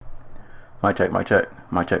Mic check, mic check,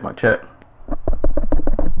 mic check, mic check.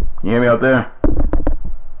 Can you hear me out there?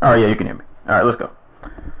 Alright, yeah, you can hear me. Alright, let's go.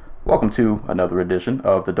 Welcome to another edition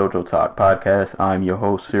of the Dojo Talk podcast. I'm your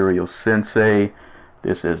host, Serial Sensei.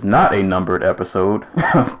 This is not a numbered episode,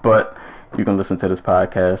 but you can listen to this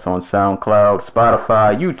podcast on SoundCloud,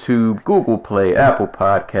 Spotify, YouTube, Google Play, Apple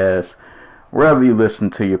Podcasts, wherever you listen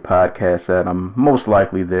to your podcasts at. I'm most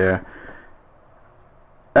likely there.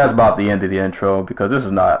 That's about the end of the intro because this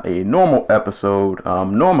is not a normal episode.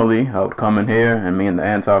 Normally, I would come in here and me and the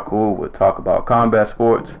Anti-Cool would talk about combat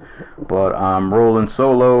sports, but I'm rolling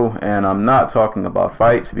solo and I'm not talking about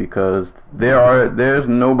fights because there's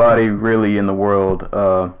nobody really in the world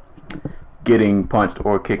getting punched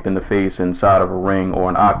or kicked in the face inside of a ring or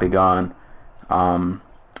an octagon.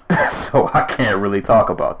 So I can't really talk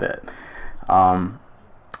about that.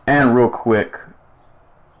 And real quick,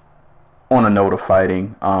 on a note of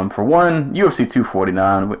fighting, for one, UFC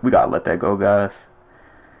 249, we gotta let that go, guys.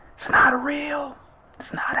 It's not real.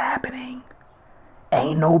 It's not happening.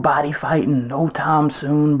 Ain't nobody fighting no time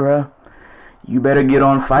soon, bruh. You better get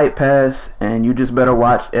on Fight Pass, and you just better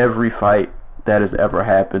watch every fight that has ever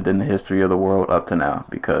happened in the history of the world up to now,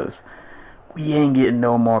 because we ain't getting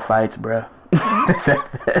no more fights, bruh.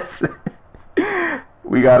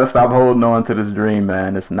 We gotta stop holding on to this dream,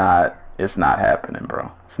 man. It's not happening,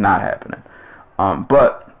 bro. It's not happening.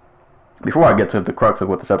 But before I get to the crux of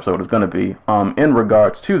what this episode is going to be, in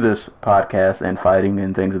regards to this podcast and fighting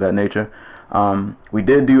and things of that nature, we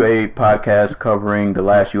did do a podcast covering the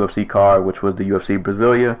last UFC card, which was the UFC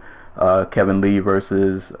Brasilia, Kevin Lee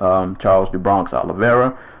versus Charles do Bronx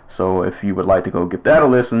Oliveira. So if you would like to go give that a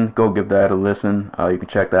listen, go give that a listen. You can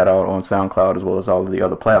check that out on SoundCloud as well as all of the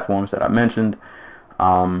other platforms that I mentioned.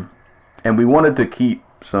 And we wanted to keep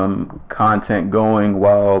some content going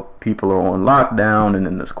while people are on lockdown and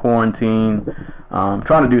in this quarantine,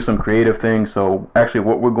 trying to do some creative things. So actually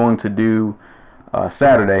what we're going to do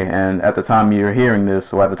Saturday, and at the time you're hearing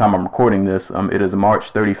this, or at the time I'm recording this, it is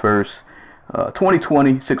March 31st,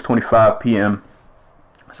 2020, 6:25 p.m.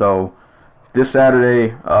 So this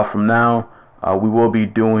Saturday from now, we will be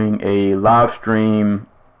doing a live stream.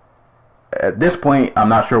 At this point, I'm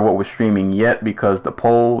not sure what we're streaming yet because the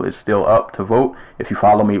poll is still up to vote. If you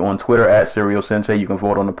follow me on Twitter at Serial Sensei, you can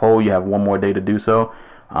vote on the poll. You have one more day to do so.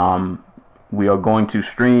 We are going to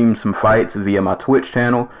stream some fights via my Twitch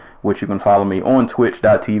channel, which you can follow me on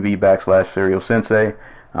twitch.tv/Serial Sensei.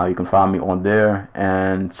 You can find me on there.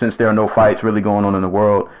 And since there are no fights really going on in the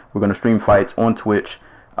world, we're going to stream fights on Twitch.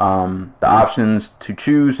 The options to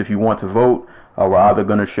choose if you want to vote, we're either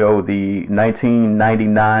going to show the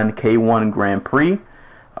 1999 K1 Grand Prix.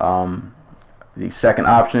 The second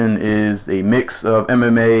option is a mix of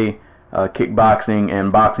MMA, kickboxing,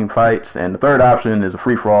 and boxing fights. And the third option is a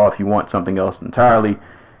free-for-all if you want something else entirely.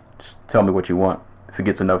 Just tell me what you want. If it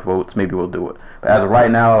gets enough votes, maybe we'll do it. But as of right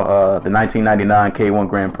now, the 1999 K1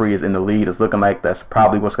 Grand Prix is in the lead. It's looking like that's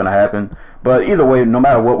probably what's going to happen. But either way, no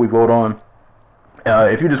matter what we vote on,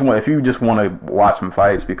 if you just want to watch some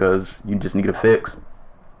fights because you just need a fix,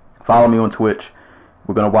 follow me on Twitch.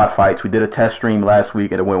 We're gonna watch fights. We did a test stream last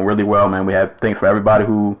week and it went really well, man. We had thanks for everybody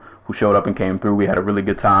who showed up and came through. We had a really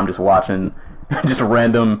good time just watching just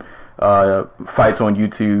random fights on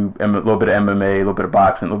YouTube, and a little bit of MMA, a little bit of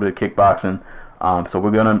boxing, a little bit of kickboxing. So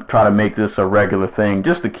we're gonna try to make this a regular thing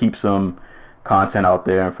just to keep some content out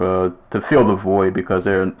there and to fill the void because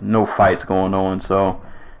there are no fights going on. So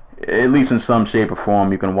at least in some shape or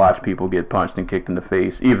form, you can watch people get punched and kicked in the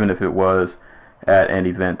face, even if it was at an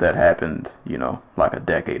event that happened, like a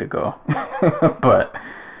decade ago. But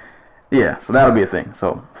yeah, so that'll be a thing.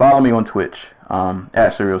 So follow me on Twitch at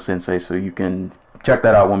Serial Sensei, so you can check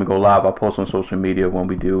that out when we go live. I'll post on social media when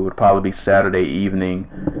we do. It'll probably be Saturday evening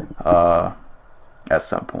at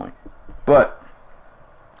some point. But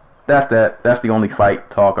that's that. That's the only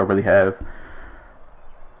fight talk I really have.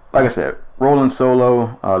 Like I said, rolling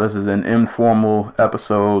solo. This is an informal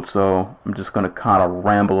episode, so I'm just going to kind of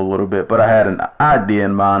ramble a little bit. But I had an idea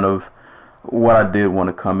in mind of what I did want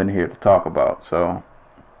to come in here to talk about. So,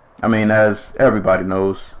 I mean, as everybody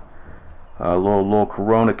knows, little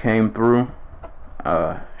Corona came through,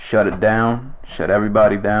 shut it down, shut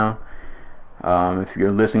everybody down. If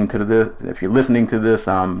you're listening to this,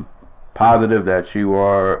 I'm positive that you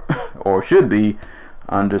are or should be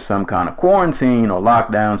under some kind of quarantine or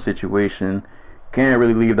lockdown situation. Can't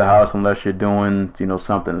really leave the house unless you're doing,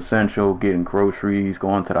 something essential, getting groceries,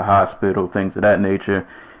 going to the hospital, things of that nature.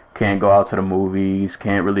 Can't go out to the movies,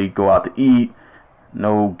 can't really go out to eat.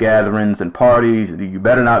 No gatherings and parties. You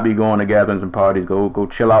better not be going to gatherings and parties. Go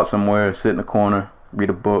chill out somewhere, sit in the corner, read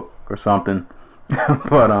a book or something.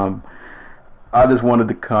 But I just wanted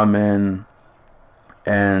to come in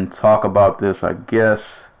and talk about this, I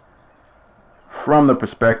guess, from the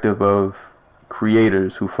perspective of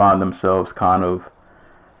creators who find themselves kind of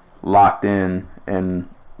locked in and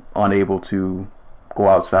unable to go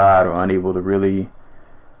outside or unable to really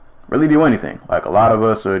do anything. Like, a lot of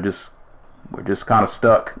us we're just kind of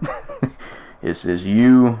stuck. It's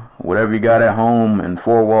you, whatever you got at home, and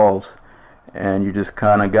four walls, and you just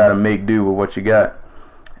kind of got to make do with what you got.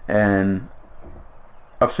 And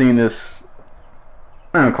I've seen this,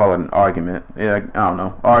 I don't call it an argument. Yeah, I don't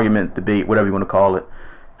know, argument, debate, whatever you want to call it,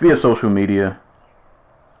 via social media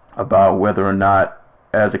about whether or not,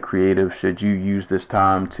 as a creative, should you use this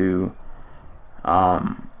time to,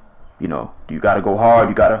 you got to go hard,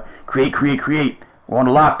 you got to create. We're on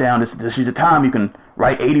a lockdown. This is the time you can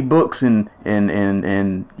write 80 books and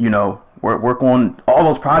work on all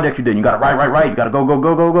those projects you did. You got to write. You got to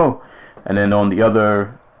go. And then on the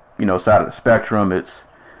other, side of the spectrum, it's,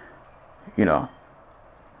 I don't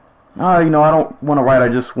want to write. I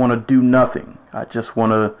just want to do nothing. I just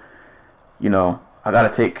want to, I got to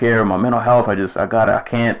take care of my mental health. I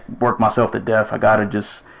can't work myself to death. I got to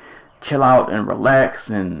just chill out and relax.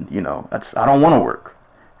 And, I don't want to work.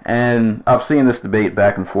 And I've seen this debate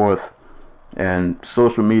back and forth, and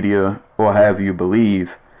social media will have you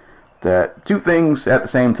believe that two things at the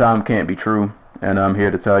same time can't be true. And I'm here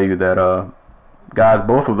to tell you that, guys,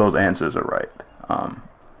 both of those answers are right.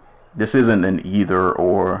 This isn't an either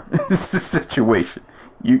or situation.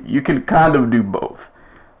 You can kind of do both.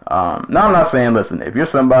 Now, I'm not saying, listen, if you're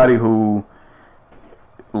somebody who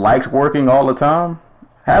likes working all the time,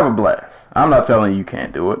 have a blast. I'm not telling you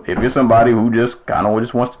can't do it. If you're somebody who just kind of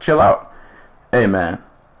just wants to chill out, hey man,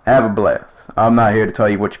 have a blast. I'm not here to tell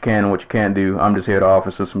you what you can and what you can't do. I'm just here to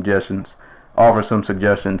offer some suggestions.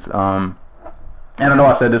 And I know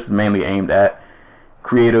I said this is mainly aimed at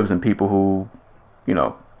creatives and people who,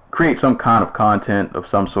 create some kind of content of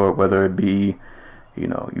some sort, whether it be,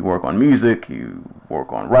 you work on music, you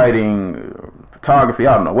work on writing, photography,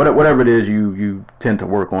 I don't know, whatever it is you tend to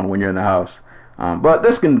work on when you're in the house. But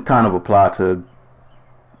this can kind of apply to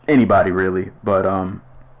anybody, really. But,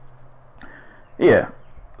 yeah.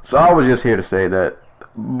 So I was just here to say that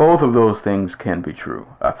both of those things can be true.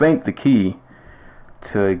 I think the key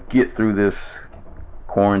to get through this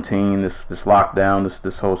quarantine, this lockdown,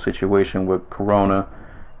 this whole situation with Corona,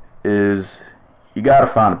 is you got to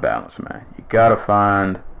find a balance, man. You got to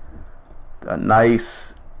find a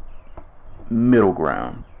nice middle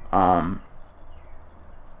ground.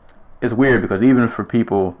 It's weird because even for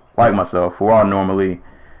people like myself who are normally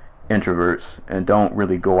introverts and don't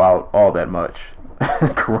really go out all that much,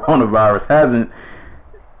 coronavirus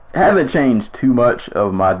hasn't changed too much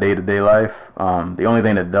of my day-to-day life. The only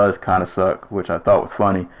thing that does kind of suck, which I thought was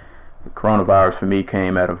funny, the coronavirus for me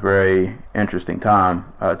came at a very interesting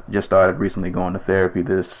time. I just started recently going to therapy.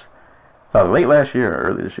 This was late last year or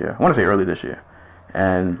early this year. I want to say early this year.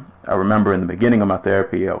 And I remember in the beginning of my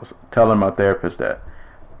therapy, I was telling my therapist that,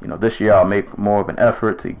 this year I'll make more of an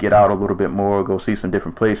effort to get out a little bit more, go see some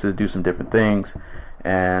different places, do some different things.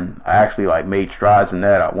 And I actually made strides in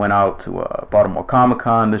that. I went out to Baltimore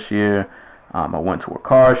Comic-Con this year. I went to a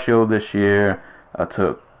car show this year. I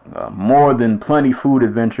took more than plenty food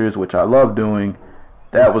adventures, which I love doing.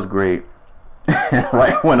 That was great.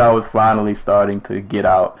 Right when I was finally starting to get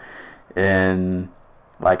out and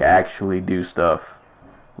actually do stuff,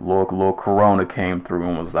 little Corona came through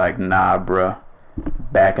and was like, nah, bruh,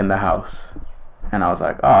 back in the house. And I was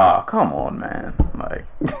like, oh, come on, man.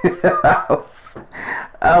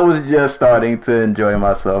 I was just starting to enjoy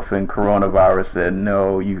myself, and coronavirus said,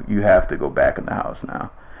 no, you have to go back in the house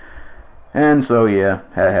now. And so, yeah,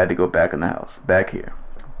 I had to go back in the house, back here.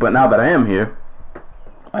 But now that I am here,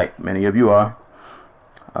 like many of you are,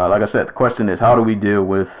 like I said, the question is, how do we deal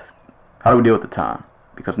with the time?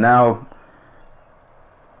 Because now,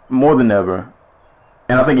 more than ever,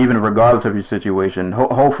 and I think even regardless of your situation,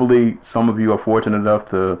 hopefully some of you are fortunate enough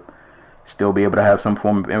to still be able to have some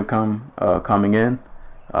form of income coming in.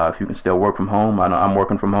 If you can still work from home. I know I'm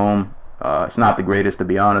working from home. It's not the greatest, to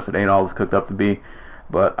be honest. It ain't all it's cooked up to be.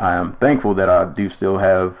 But I am thankful that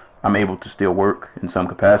I'm able to still work in some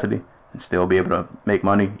capacity and still be able to make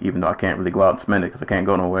money, even though I can't really go out and spend it because I can't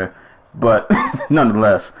go nowhere. But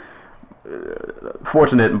nonetheless,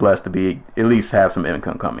 fortunate and blessed to be at least have some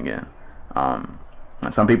income coming in.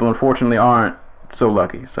 And some people, unfortunately, aren't so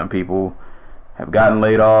lucky. Some people have gotten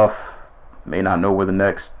laid off, may not know where the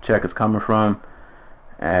next check is coming from,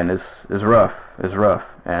 and it's rough. It's rough.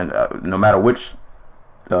 And no matter which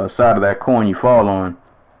side of that coin you fall on,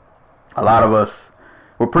 a lot of us,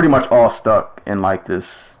 we're pretty much all stuck in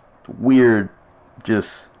this weird,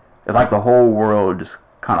 it's like the whole world just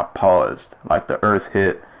kind of paused, like the earth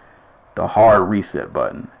hit the hard reset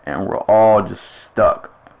button, and we're all just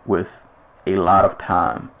stuck with a lot of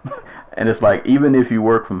time. And it's like, even if you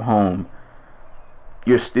work from home,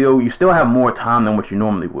 you still have more time than what you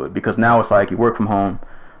normally would, because now it's like you work from home,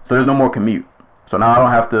 so there's no more commute. So now I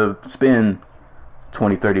don't have to spend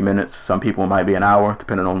 20-30 minutes, some people might be an hour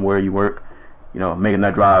depending on where you work, making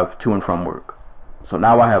that drive to and from work. So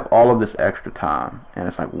now I have all of this extra time, and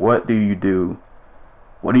it's like, what do you do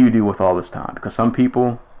with all this time? Because some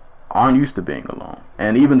people aren't used to being alone,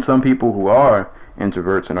 and even some people who are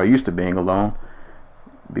introverts and are used to being alone,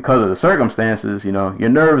 because of the circumstances, your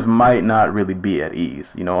nerves might not really be at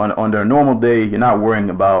ease. Under a normal day, you're not worrying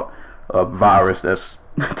about a virus that's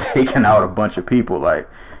taking out a bunch of people. Like,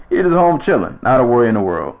 you're just home chilling, not a worry in the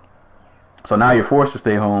world. So now you're forced to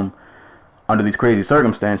stay home under these crazy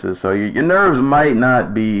circumstances, so your nerves might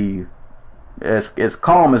not be as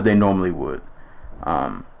calm as they normally would.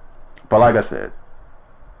 But like I said,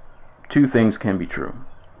 two things can be true.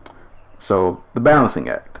 So the balancing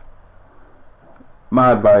act.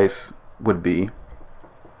 My advice would be,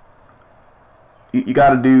 you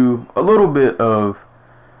got to do a little bit of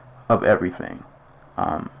everything.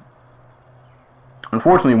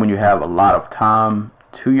 Unfortunately, when you have a lot of time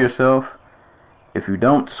to yourself, if you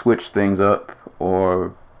don't switch things up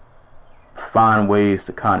or find ways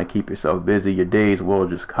to kind of keep yourself busy, your days will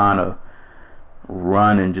just kind of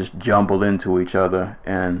run and just jumble into each other,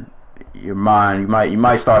 and your mind, you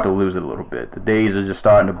might start to lose it a little bit. The days are just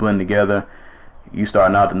starting to blend together. You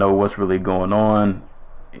start not to know what's really going on.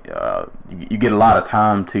 You get a lot of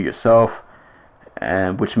time to yourself,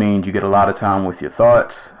 and which means you get a lot of time with your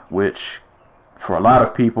thoughts, which for a lot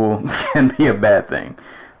of people can be a bad thing,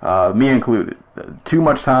 me included. Too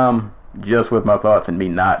much time just with my thoughts and me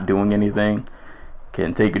not doing anything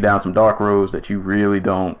can take you down some dark roads that you really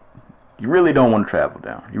don't want to travel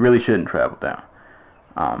down. You really shouldn't travel down.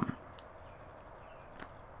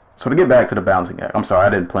 So to get back to the balancing act, I'm sorry,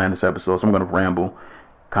 I didn't plan this episode, so I'm going to ramble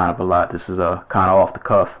kind of a lot. This is kind of off the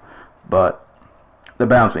cuff, but the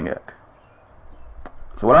balancing act.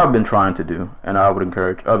 So what I've been trying to do, and I would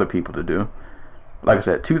encourage other people to do, like I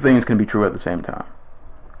said, two things can be true at the same time.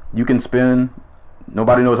 You can spend,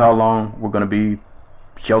 nobody knows how long we're going to be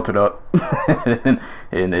sheltered up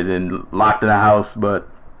and locked in a house, but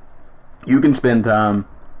you can spend time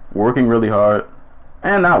working really hard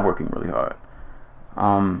and not working really hard.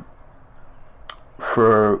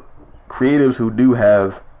 For creatives who do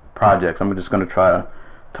have projects, I'm just going to try to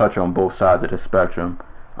touch on both sides of the spectrum.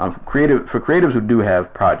 For creatives who do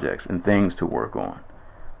have projects and things to work on,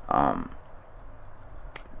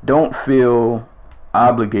 don't feel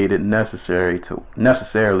obligated necessarily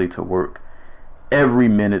to work every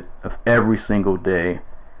minute of every single day.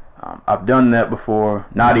 I've done that before,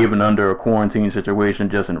 not even under a quarantine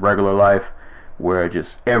situation, just in regular life, where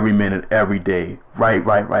just every minute, every day, right.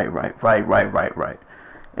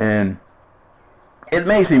 And it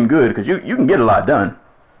may seem good because you can get a lot done,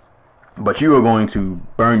 but you are going to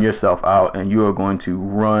burn yourself out, and you are going to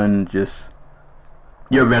run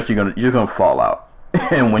you're gonna fall out.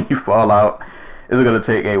 And when you fall out, it's going to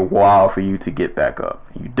take a while for you to get back up.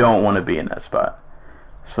 You don't want to be in that spot.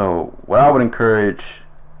 So what I would encourage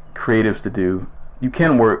creatives to do, you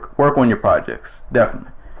can work on your projects,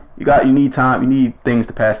 definitely. You need time, you need things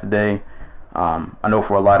to pass the day. I know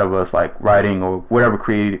for a lot of us, like writing or whatever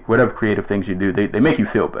creative things you do, they make you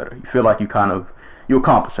feel better. You feel like you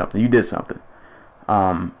accomplished something, you did something.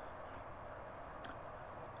 But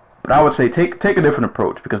I would say take a different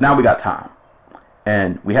approach, because now we got time,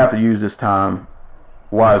 and we have to use this time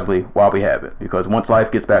wisely while we have it, because once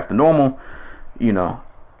life gets back to normal,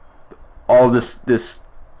 all these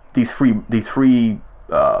free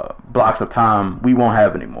blocks of time we won't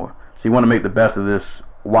have anymore. So you want to make the best of this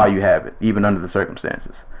while you have it, even under the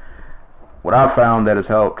circumstances. What I've found that has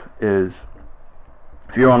helped is,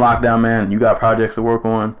 if you're on lockdown, man, and you got projects to work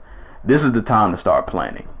on, this is the time to start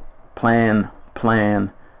planning. Plan.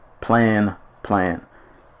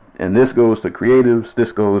 And this goes to creatives,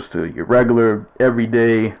 this goes to your regular,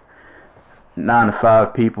 everyday,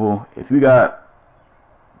 9-to-5 people. If you got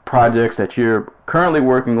projects that you're currently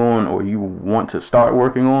working on or you want to start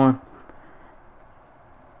working on,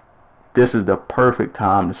 this is the perfect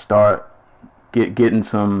time to start getting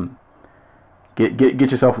some. Get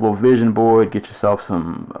yourself a little vision board. Get yourself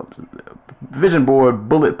some vision board,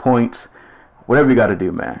 bullet points, whatever you got to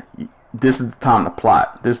do, man. This is the time to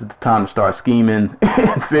plot. This is the time to start scheming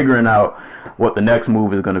and figuring out what the next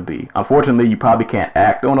move is going to be. Unfortunately, you probably can't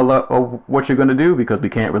act on a lot of what you're going to do because we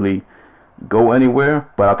can't really go anywhere.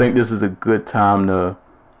 But I think this is a good time to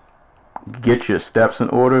get your steps in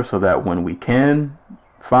order so that when we can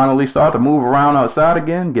finally start to move around outside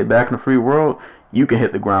again, get back in the free world, you can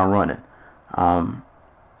hit the ground running.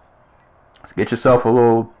 Get yourself a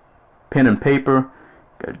little pen and paper,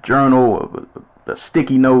 a journal, a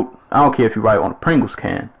sticky note. I don't care if you write on a Pringles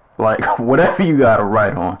can. Like, whatever you got to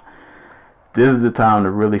write on. This is the time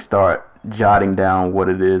to really start jotting down what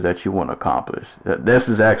it is that you want to accomplish. This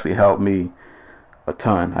has actually helped me a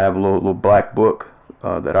ton. I have a little black book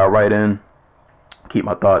that I write in, keep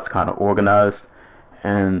my thoughts kind of organized,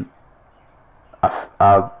 and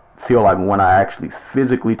I feel like when I actually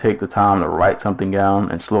physically take the time to write something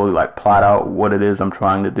down and slowly like plot out what it is I'm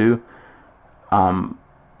trying to do, I'm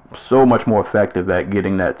so much more effective at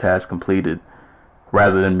getting that task completed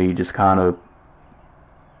rather than me just kind of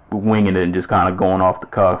winging it and just kind of going off the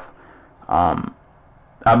cuff.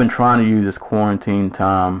 I've been trying to use this quarantine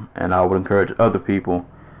time, and I would encourage other people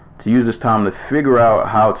to use this time to figure out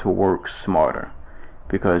how to work smarter,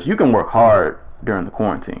 because you can work hard during the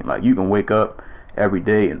quarantine. Like, you can wake up every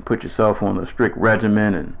day and put yourself on a strict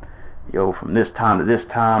regimen, and from this time to this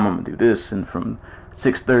time I'm gonna do this, and from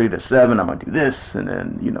 6:30 to 7 I'm gonna do this, and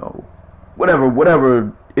then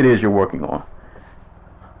whatever it is you're working on.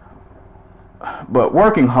 But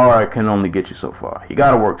working hard can only get you so far. You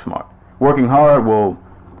gotta work smart. Working hard will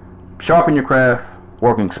sharpen your craft.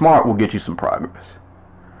 Working smart will get you some progress.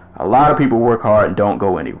 A lot of people work hard and don't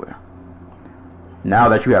go anywhere. Now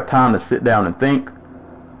that you have time to sit down and think,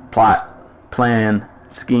 plot, plan,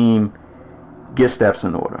 scheme, get steps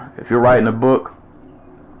in order. If you're writing a book,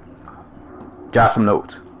 jot some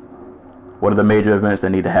notes. What are the major events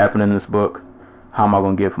that need to happen in this book? How am I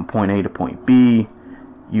going to get from point A to point B?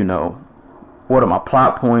 What are my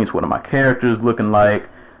plot points? What are my characters looking like?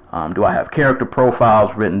 Do I have character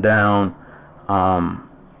profiles written down?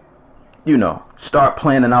 Start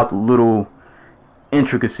planning out the little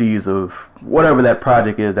intricacies of whatever that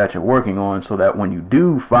project is that you're working on, so that when you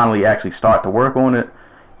do finally actually start to work on it,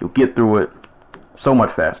 you'll get through it so much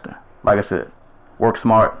faster. Like I said, work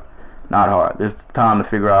smart, not hard. This is the time to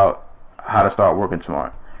figure out how to start working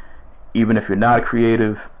smart. Even if you're not a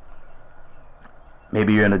creative,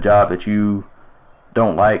 maybe you're in a job that you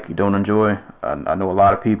don't like, you don't enjoy. I know a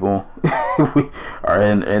lot of people we are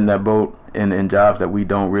in that boat, in jobs that we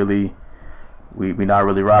don't really, we not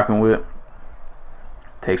really rocking with.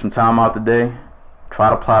 Take some time out today.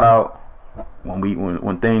 Try to plot out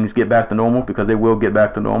when things get back to normal, because they will get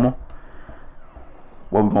back to normal.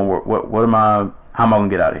 What we gonna work? How am I gonna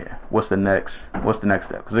get out of here? What's the next step?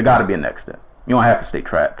 Because there got to be a next step. You don't have to stay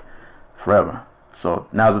trapped forever. So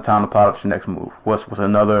now's the time to plot out your next move. What's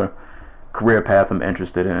another career path I'm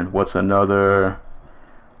interested in? What's another,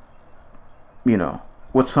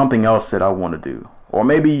 what's something else that I want to do? Or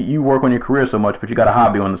maybe you work on your career so much, but you got a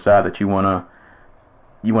hobby on the side that you want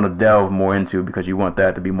to delve more into, because you want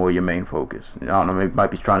that to be more your main focus. I don't know, maybe you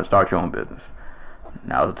might be trying to start your own business.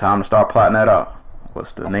 Now's the time to start plotting that out.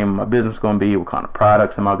 What's the name of my business going to be? What kind of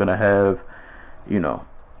products am I going to have? You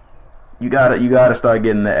gotta start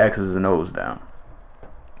getting the X's and O's down.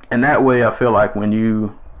 And that way, I feel like when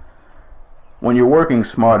you're working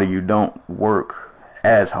smarter, you don't work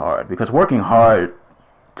as hard. Because working hard,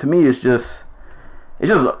 to me, it's just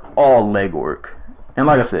all legwork. And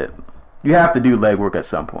like I said, you have to do legwork at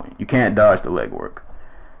some point. You can't dodge the legwork.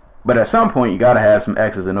 But at some point, you gotta have some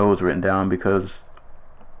X's and O's written down, because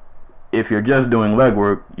if you're just doing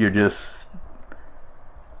legwork, you're just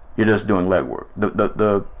doing legwork.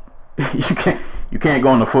 You can't go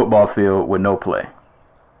on the football field with no play.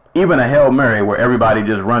 Even a Hail Mary where everybody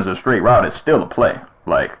just runs a straight route is still a play.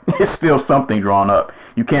 Like, it's still something drawn up.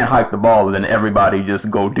 You can't hike the ball and then everybody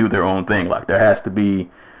just go do their own thing. Like, there has to be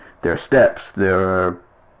their steps, there's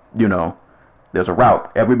a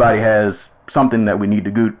route. Everybody has something that we need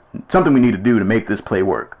to do to make this play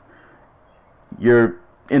work. Your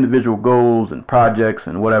individual goals and projects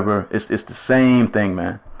and whatever, it's the same thing,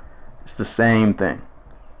 man. It's the same thing.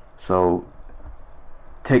 So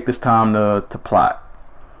take this time to plot.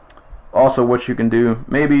 Also, what you can do,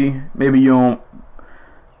 maybe you don't,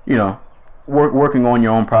 working on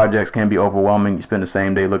your own projects can be overwhelming. You spend the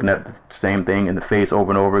same day looking at the same thing in the face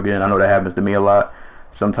over and over again. I know that happens to me a lot.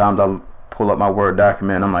 Sometimes I'll pull up my Word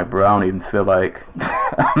document and I'm like, bro, I don't even feel like,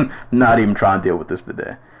 I'm not even trying to deal with this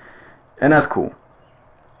today. And that's cool.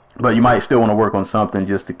 But you might still want to work on something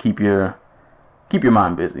just to keep your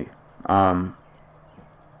mind busy.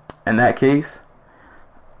 In that case,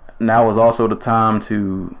 now is also the time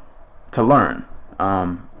to learn.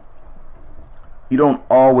 You don't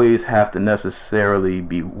always have to necessarily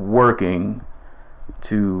be working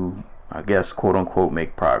to, I guess, quote unquote,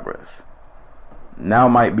 make progress. Now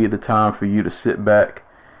might be the time for you to sit back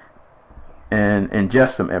and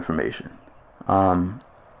ingest some information.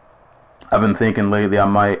 I've been thinking lately I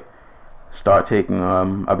might start taking.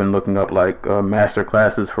 I've been looking up like master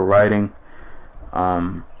classes for writing.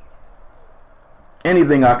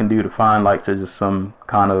 Anything I can do to find like to just some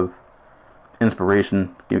kind of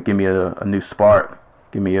inspiration, give me a new spark,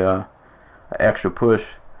 give me a extra push.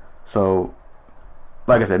 So,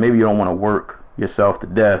 like I said, maybe you don't want to work yourself to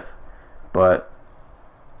death, but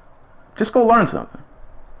just go learn something.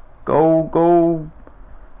 Go.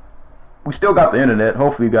 We still got the internet.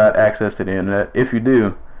 Hopefully you got access to the internet. If you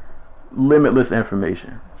do, limitless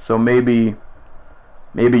information. So maybe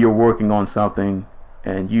you're working on something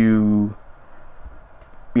and you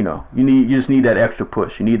just need that extra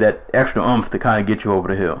push. You need that extra oomph to kind of get you over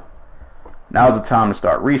the hill. Now's the time to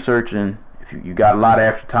start researching. If you got a lot of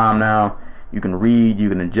extra time now, you can read, you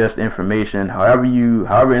can ingest information.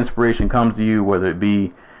 However inspiration comes to you, whether it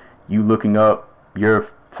be you looking up your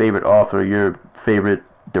favorite author, your favorite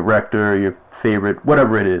director, your favorite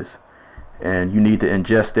whatever it is, and you need to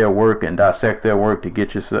ingest their work and dissect their work to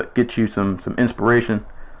get you some inspiration.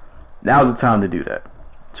 Now's the time to do that.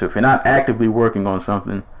 So if you're not actively working on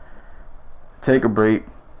something, take a break,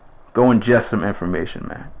 go ingest some information,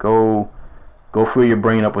 man. Go fill your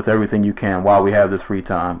brain up with everything you can while we have this free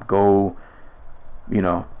time. Go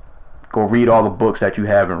read all the books that you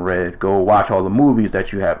haven't read. Go watch all the movies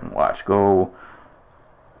that you haven't watched. Go,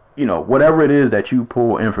 whatever it is that you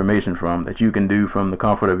pull information from, that you can do from the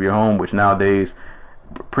comfort of your home, which nowadays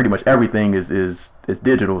pretty much everything is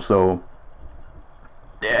digital. So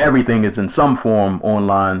everything is in some form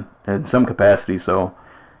online in some capacity. So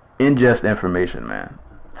ingest information, man.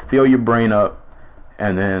 Fill your brain up,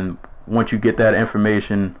 and then once you get that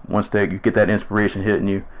information, you get that inspiration hitting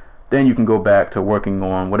you, then you can go back to working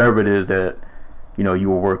on whatever it is that you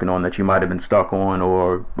were working on that you might have been stuck on,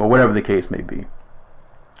 or whatever the case may be.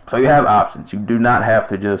 So you have options. You do not have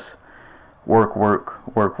to just work.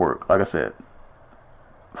 Like I said,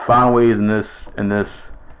 find ways in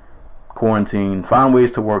this quarantine, find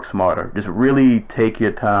ways to work smarter. Just really take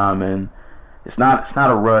your time, and it's not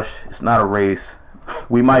a rush, it's not a race.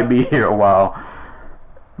 We might be here a while,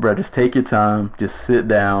 bro. Just take your time, just sit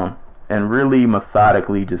down and really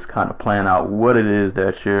methodically just kind of plan out what it is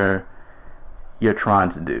that you're trying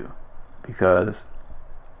to do. Because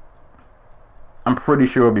I'm pretty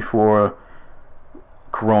sure before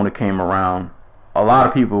Corona came around, a lot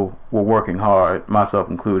of people were working hard, myself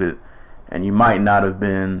included, and you might not have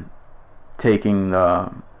been you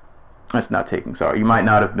might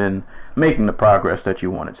not have been making the progress that you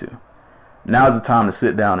wanted to. Now's the time to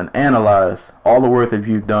sit down and analyze all the work that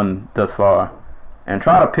you've done thus far and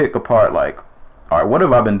try to pick apart, like, all right, what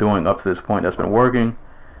have I been doing up to this point that's been working?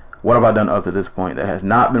 What have I done up to this point that has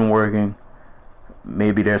not been working?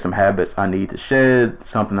 Maybe there's some habits I need to shed,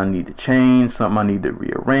 something I need to change, something I need to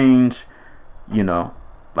rearrange.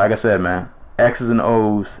 Like I said, man, X's and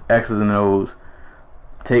O's.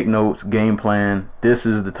 Take notes, game plan. This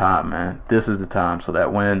is the time, man. This is the time, so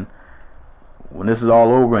that when this is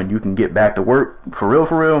all over and you can get back to work for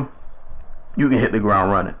real, you can hit the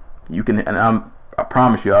ground running. You can, and I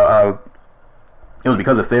promise you, it was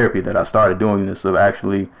because of therapy that I started doing this, of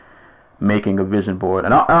actually making a vision board.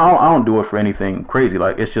 And I don't do it for anything crazy.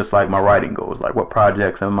 Like, it's just like my writing goes. Like, what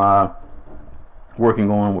projects am I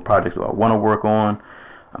working on? What projects do I want to work on?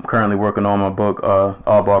 I'm currently working on my book,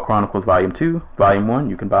 All Ball Chronicles Volume 2. Volume 1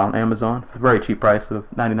 you can buy on Amazon for a very cheap price of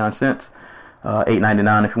 99 cents.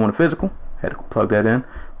 $8.99 if you want a physical. Had to plug that in.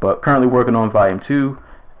 But currently working on Volume 2.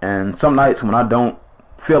 And some nights when I don't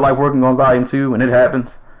feel like working on Volume 2, and it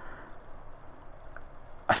happens,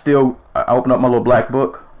 I open up my little black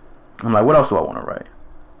book. I'm like, what else do I want to write?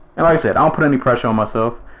 And like I said, I don't put any pressure on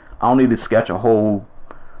myself. I don't need to sketch a whole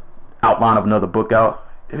outline of another book out.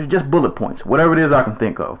 It's just bullet points, whatever it is I can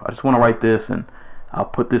think of. I just want to write this, and I'll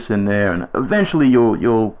put this in there, and eventually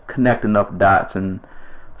you'll connect enough dots, and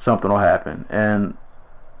something will happen. And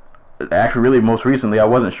actually, really, most recently, I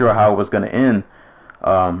wasn't sure how it was going to end.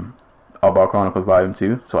 All Ball Chronicles Volume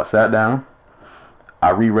 2. So I sat down,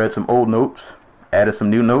 I reread some old notes, added some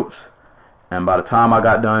new notes, and by the time I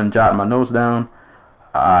got done jotting my notes down,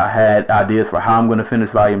 I had ideas for how I'm going to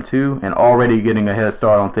finish Volume 2, and already getting a head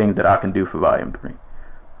start on things that I can do for Volume 3.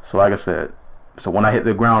 So like I said, when I hit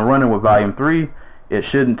the ground running with Volume 3, it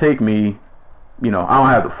shouldn't take me, I don't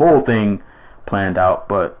have the full thing planned out,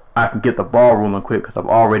 but I can get the ball rolling quick because I've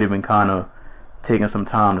already been kind of taking some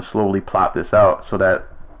time to slowly plot this out, so that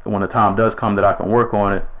when the time does come that I can work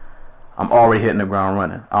on it, I'm already hitting the ground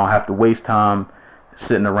running. I don't have to waste time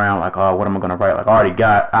sitting around like, oh, what am I going to write? Like, I already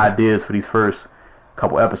got ideas for these first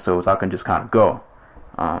couple episodes. I can just kind of go.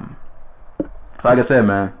 So like I said,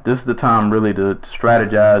 man, this is the time really to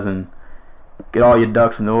strategize and get all your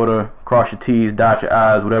ducks in order, cross your T's, dot your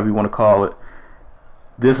I's, whatever you want to call it.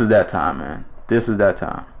 This is that time, man. This is that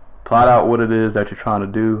time. Plot out what it is that you're trying to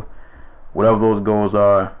do, whatever those goals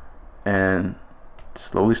are, and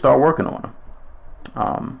slowly start working on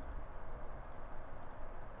them.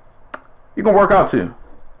 You can work out too.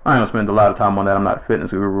 I ain't gonna spend a lot of time on that. I'm not a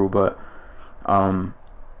fitness guru, but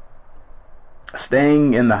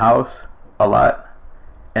staying in the house a lot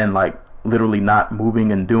and like literally not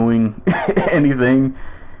moving and doing anything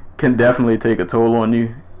can definitely take a toll on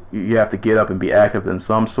you. You have to get up and be active in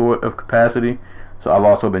some sort of capacity. So I've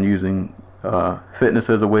also been using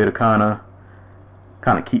fitness as a way to kind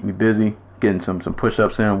of keep me busy, getting some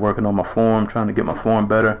push-ups in, working on my form, trying to get my form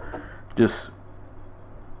better.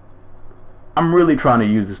 I'm really trying to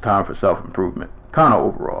use this time for self-improvement, kind of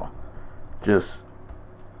overall.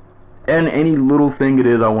 And any little thing it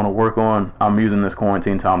is I want to work on, I'm using this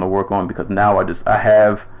quarantine time to work on, because now I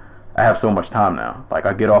have so much time now. Like,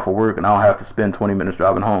 I get off of work and I don't have to spend 20 minutes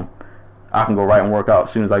driving home. I can go right and work out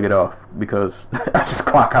as soon as I get off, because I just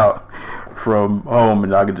clock out from home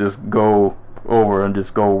and I can just go over and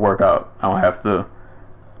just go work out. I don't have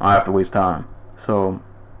to waste time. So,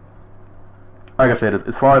 like I said,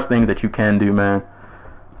 as far as things that you can do, man,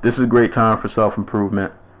 this is a great time for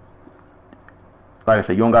self-improvement. Like I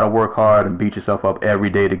said, you don't got to work hard and beat yourself up every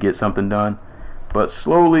day to get something done. But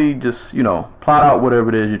slowly just, plot out whatever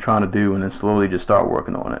it is you're trying to do, and then slowly just start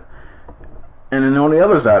working on it. And then on the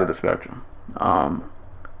other side of the spectrum,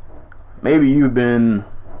 maybe you've been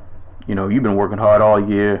working hard all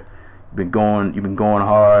year. You've been going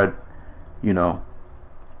hard,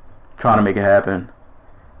 trying to make it happen.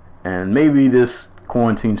 And maybe this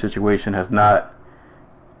quarantine situation has not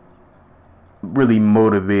really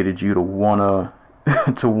motivated you to wanna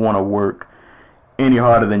work any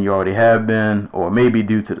harder than you already have been, or maybe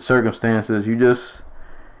due to the circumstances,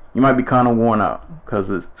 you might be kind of worn out,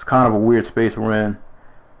 because it's kind of a weird space we're in.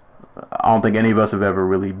 I don't think any of us have ever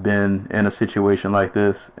really been in a situation like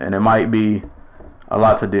this, and it might be a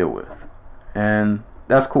lot to deal with, and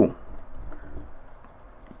that's cool.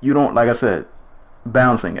 You don't, like I said,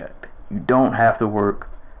 balancing act. You don't have to work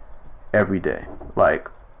every day. Like,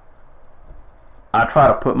 I try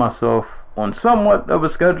to put myself on somewhat of a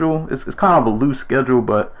schedule. It's kind of a loose schedule,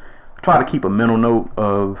 but I try to keep a mental note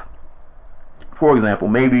of, for example,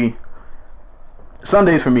 maybe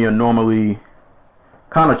Sundays for me are normally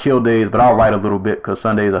kind of chill days, but I'll write a little bit, because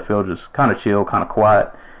Sundays I feel just kind of chill, kind of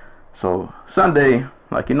quiet. So Sunday,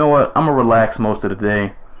 like, you know what, I'm going to relax most of the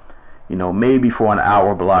day. Maybe for an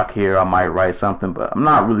hour block here I might write something, but I'm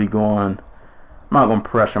not going to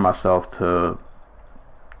pressure myself to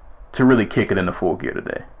really kick it into full gear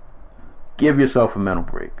today. Give yourself a mental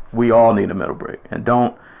break. We all need a mental break. And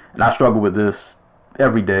I struggle with this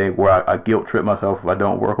every day, where I guilt trip myself if I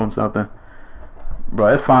don't work on something. Bro,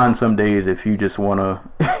 it's fine some days if you just want to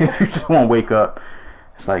wake up.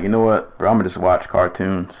 It's like, you know what, bro, I'm going to just watch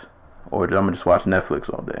cartoons, or I'm going to just watch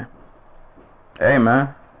Netflix all day. Hey,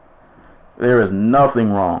 man, there is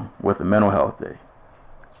nothing wrong with a mental health day.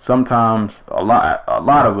 Sometimes, a lot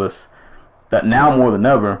of us, that now more than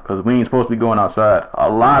ever, because we ain't supposed to be going outside, a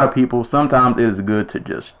lot of people, sometimes it is good to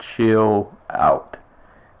just chill out.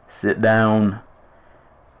 Sit down,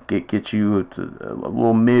 get you a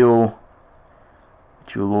little meal,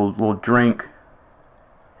 get you a little drink,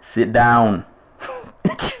 sit down,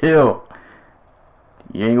 chill.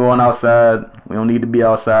 You ain't going outside. We don't need to be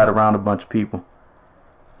outside around a bunch of people.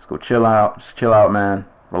 Just go chill out. Just chill out, man.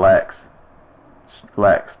 Relax. Just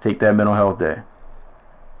relax. Take that mental health day.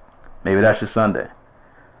 Maybe that's your Sunday.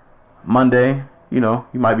 Monday, you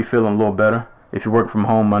might be feeling a little better. If you work from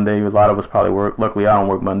home Monday, a lot of us probably work. Luckily, I don't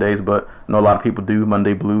work Mondays, but I know a lot of people do.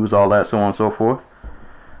 Monday blues, all that, so on and so forth.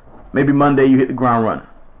 Maybe Monday you hit the ground running.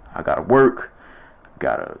 I gotta work. I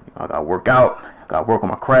gotta work out. I gotta work on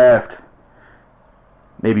my craft.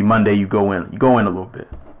 Maybe Monday you go in a little bit.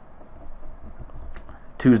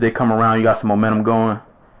 Tuesday come around, you got some momentum going.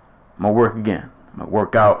 I'm gonna work again. I'm gonna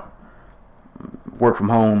work out. Work from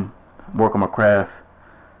home. Work on my craft.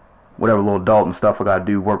 Whatever little adult stuff I gotta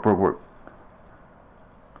do. Work.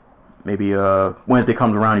 Maybe Wednesday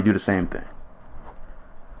comes around, you do the same thing.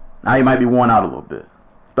 Now you might be worn out a little bit.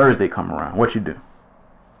 Thursday come around, what you do?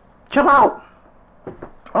 Chill out.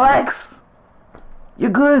 Relax.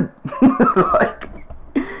 You're good. Like,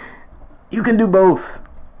 you can do both.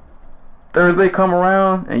 Thursday come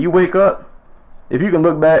around and you wake up. If you can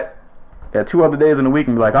look back at 2 other days in the week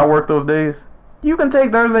and be like, I work those days, you can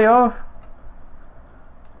take Thursday off.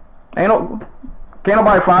 Can't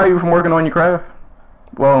nobody fire you from working on your craft.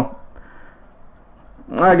 Well,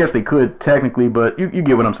 I guess they could technically, but you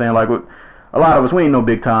get what I'm saying. Like, a lot of us, we ain't no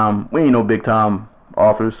big time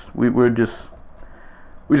authors, we just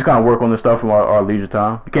kind of work on this stuff in our leisure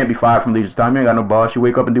time. You can't be fired from leisure time. You ain't got no boss. You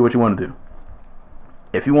wake up and do what you want to do.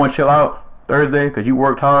 If you want to chill out Thursday because you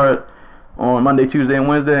worked hard on Monday, Tuesday, and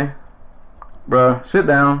Wednesday, bruh, sit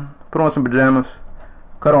down, put on some pajamas,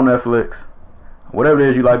 cut on Netflix, whatever it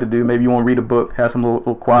is you like to do. Maybe you want to read a book, have some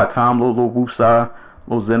little quiet time, little woosah,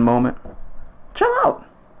 little zen moment. Chill out.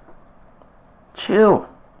 Chill.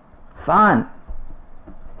 It's fine.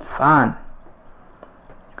 It's fine.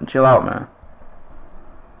 You can chill out, man.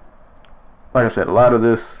 Like I said, a lot of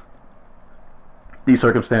these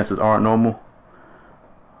circumstances aren't normal.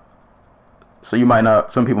 So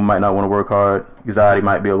some people might not want to work hard. Anxiety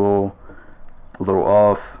might be a little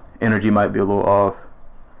off. Energy might be a little off.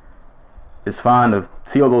 It's fine to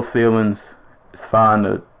feel those feelings. It's fine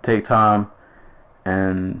to take time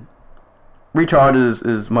and recharge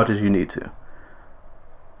as much as you need to.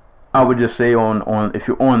 I would just say on if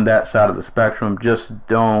you're on that side of the spectrum, just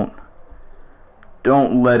don't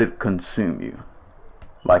let it consume you.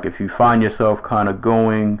 Like if you find yourself kind of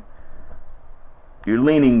you're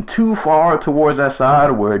leaning too far towards that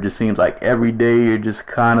side where it just seems like every day you're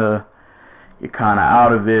kind of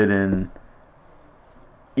out of it, and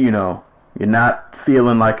you're not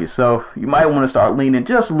feeling like yourself. You might want to start leaning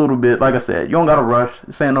just a little bit. Like I said, you don't gotta rush.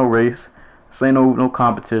 This ain't no race. This ain't no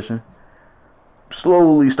competition.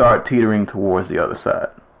 Slowly start teetering towards the other side.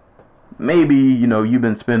 Maybe you've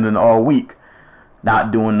been spending all week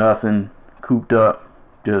not doing nothing, cooped up,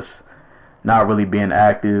 just not really being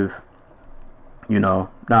active,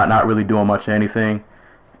 not really doing much of anything.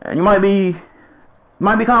 And you might be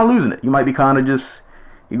kind of losing it. You might be kind of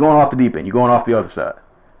you're going off the deep end. You're going off the other side.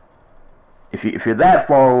 If you're that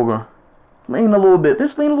far over, lean a little bit.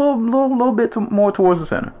 Just lean a little bit more towards the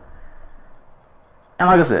center. And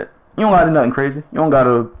like I said, you don't got to do nothing crazy. You don't got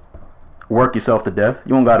to work yourself to death.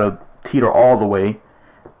 You don't got to teeter all the way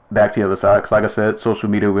back to the other side. Because like I said, social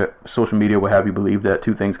media will have you believe that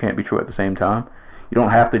two things can't be true at the same time. You don't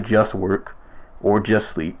have to just work or just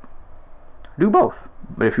sleep. Do both.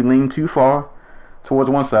 But if you lean too far towards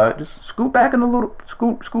one side, just scoot back in the middle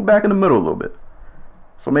a little bit.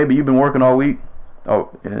 So maybe you've been working all week.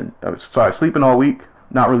 Sleeping all week,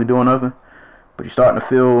 not really doing nothing. But you're starting to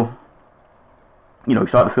feel,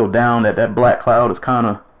 down. That black cloud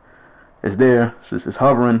is there. It's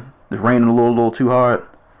hovering. It's raining a little too hard.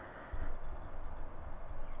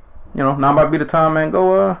 Now might be the time, man.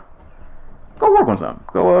 Go work on something.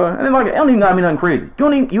 And then it don't even gotta be nothing crazy.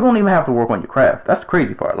 You don't even have to work on your craft. That's the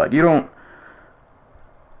crazy part. Like you don't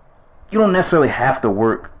necessarily have to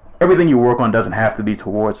work. Everything you work on doesn't have to be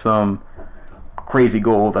towards some crazy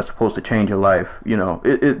goal that's supposed to change your life.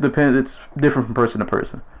 It depends. It's different from person to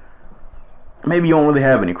person. Maybe you don't really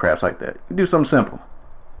have any crafts like that. You do something simple.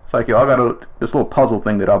 It's like, I got this little puzzle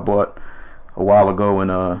thing that I bought a while ago,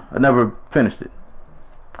 and I never finished it.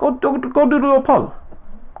 Go do the little puzzle.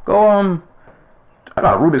 I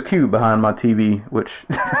got a Rubik's Cube behind my TV, which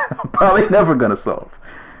I'm probably never gonna solve.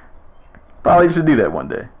 Probably should do that one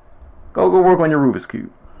day. Go work on your Rubik's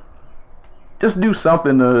Cube. Just do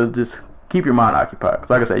something to just keep your mind occupied.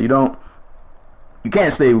 Because like I said, you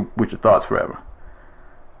can't stay with your thoughts forever.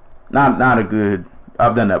 Not a good.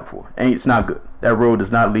 I've done that before. And it's not good. That road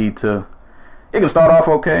does not lead to. It can start off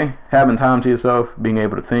okay, having time to yourself, being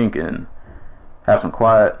able to think and have some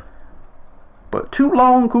quiet. But too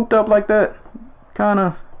long cooped up like that, kind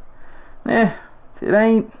of, it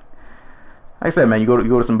ain't. Like I said, man, you go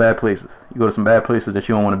to some bad places. You go to some bad places that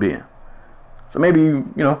you don't want to be in. So maybe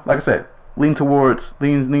like I said, lean more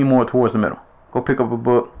towards the middle. Go pick up a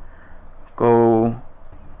book. Go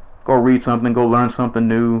read something. Go learn something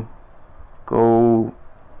new. Like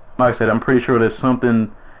I said, I'm pretty sure there's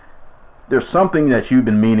something that you've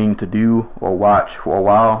been meaning to do or watch for a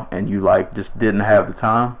while, and you just didn't have the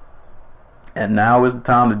time. And now is the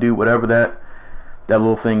time to do whatever that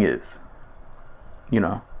little thing is.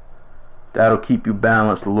 That'll keep you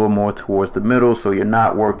balanced a little more towards the middle, so you're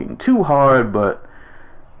not working too hard, but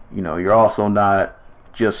you're also not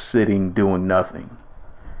just sitting doing nothing.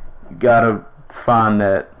 You gotta find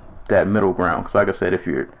that middle ground, because like I said, if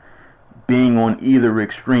you're being on either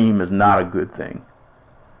extreme is not a good thing.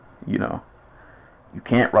 You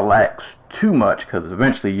can't relax too much, because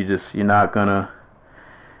eventually your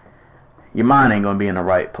mind ain't gonna be in the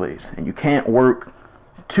right place. And you can't work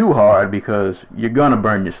too hard, because you're gonna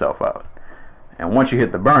burn yourself out. And once you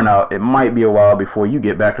hit the burnout, it might be a while before you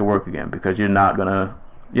get back to work again, because you're not gonna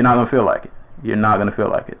feel like it. You're not gonna feel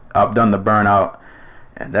like it. I've done the burnout,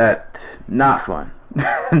 and that not fun.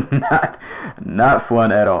 not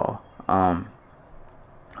fun at all.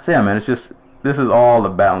 So yeah, man, this is all a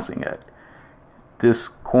balancing act. This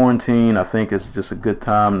quarantine, I think it's just a good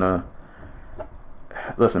time to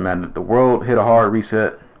listen, man. The world hit a hard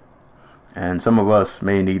reset, and some of us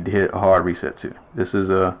may need to hit a hard reset too. This is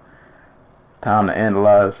a time to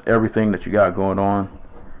analyze everything that you got going on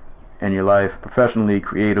in your life, professionally,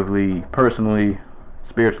 creatively, personally,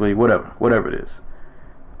 spiritually, whatever it is.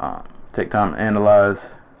 Take time to analyze,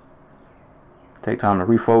 take time to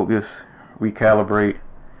refocus, recalibrate.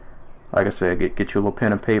 Like I said, get you a little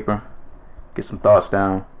pen and paper, get some thoughts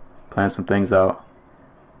down, plan some things out,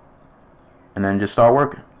 and then just start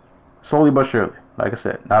working. Slowly but surely. Like I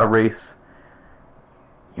said, not a race.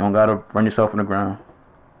 You don't gotta run yourself in the ground.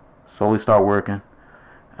 Slowly start working,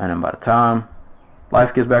 and then by the time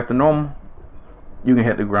life gets back to normal, you can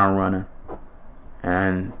hit the ground running,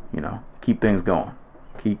 and keep things going,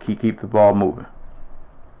 keep the ball moving.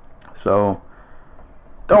 So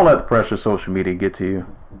don't let the pressure of social media get to you.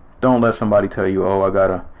 Don't let somebody tell you,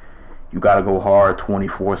 oh, you gotta go hard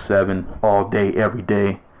 24/7 all day, every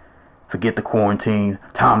day. Forget the quarantine,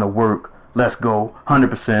 time to work, let's go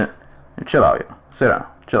 100%. And chill out, yo. Sit down,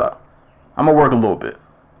 chill out. I'm gonna work a little bit.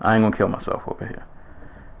 I ain't gonna kill myself over here.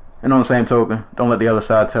 And on the same token, don't let the other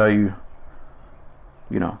side tell you,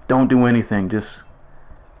 don't do anything. Just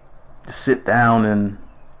sit down and,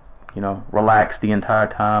 relax the entire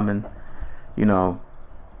time, and,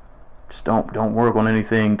 just don't work on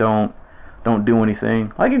anything. Don't do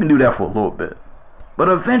anything. Like, you can do that for a little bit, but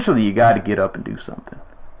eventually you got to get up and do something.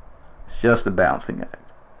 It's just a balancing act.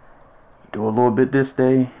 You do a little bit this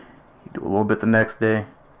day, you do a little bit the next day, you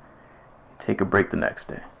take a break the next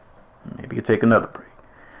day. Maybe you take another break.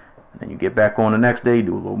 And then you get back on the next day,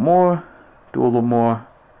 do a little more.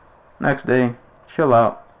 Next day, chill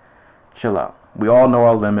out. We all know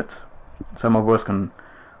our limits. Some of us can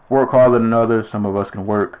work harder than others. Some of us can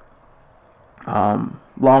work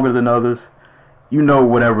longer than others.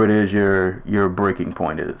 Whatever it is your breaking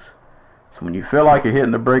point is. So when you feel like you're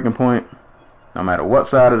hitting the breaking point, no matter what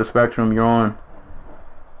side of the spectrum you're on,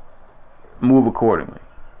 move accordingly.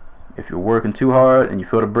 If you're working too hard and you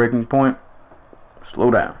feel the breaking point, slow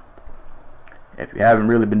down. If you haven't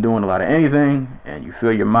really been doing a lot of anything and you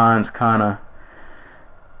feel your mind's getting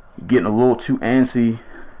a little too antsy,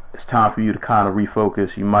 it's time for you to kind of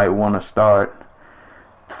refocus. You might want to start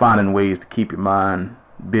finding ways to keep your mind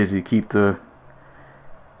busy, keep the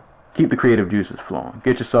creative juices flowing.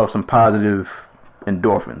 Get yourself some positive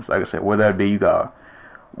endorphins. Like I said, whether that be you gotta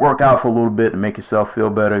work out for a little bit to make yourself feel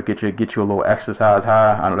better, get you a little exercise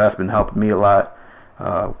high. I know that's been helping me a lot.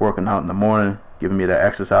 Working out in the morning, giving me that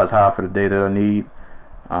exercise high for the day that I need.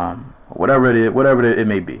 Whatever it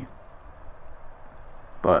may be.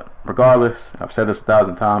 But regardless, I've said this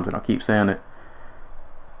 1,000 times and I'll keep saying it.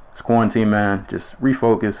 It's quarantine, man. Just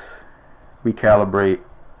refocus, recalibrate,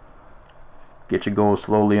 get your goals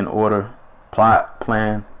slowly in order, plot,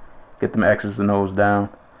 plan, get them X's and O's down,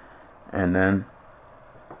 and then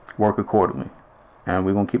work accordingly. And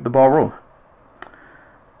we're going to keep the ball rolling.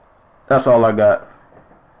 That's all I got.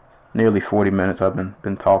 Nearly 40 minutes. I've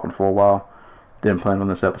been talking for a while. Didn't plan on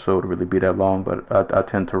this episode to really be that long, but I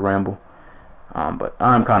tend to ramble. But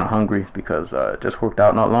I'm kind of hungry because I just worked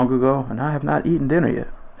out not long ago, and I have not eaten dinner yet,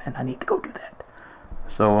 and I need to go do that.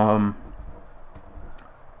 So I'm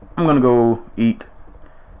gonna go eat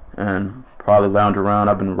and probably lounge around.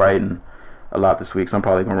 I've been writing a lot this week, so I'm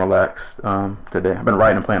probably gonna relax today. I've been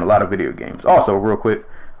writing and playing a lot of video games. Also, real quick,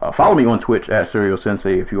 follow me on Twitch at Serial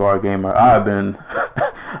Sensei if you are a gamer. I've been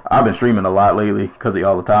streaming a lot lately because of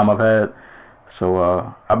all the time I've had.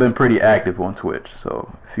 So I've been pretty active on Twitch.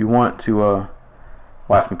 So if you want to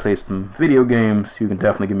watch me play some video games, you can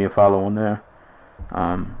definitely give me a follow on there.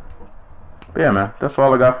 But yeah, man, that's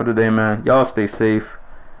all I got for today, man. Y'all stay safe.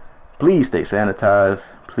 Please stay sanitized.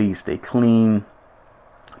 Please stay clean.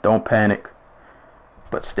 Don't panic.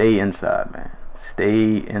 But stay inside, man.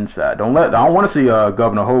 Stay inside. I don't want to see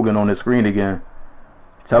Governor Hogan on the screen again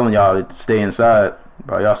telling y'all to stay inside.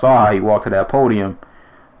 Bro, y'all saw how he walked to that podium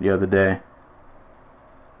the other day.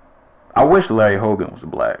 I wish Larry Hogan was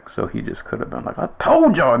black, so he just could have been like, I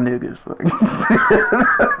told y'all niggas.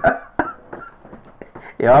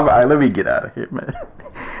 Yeah, all right, let me get out of here, man.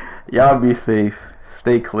 Y'all be safe.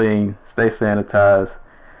 Stay clean. Stay sanitized.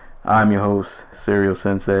 I'm your host, Serial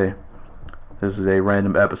Sensei. This is a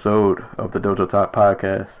random episode of the Dojo Talk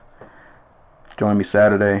Podcast. Join me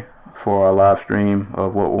Saturday for our live stream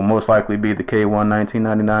of what will most likely be the K1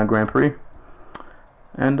 1999 Grand Prix.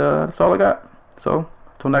 And that's all I got. So,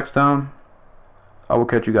 until next time, I will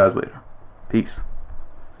catch you guys later. Peace.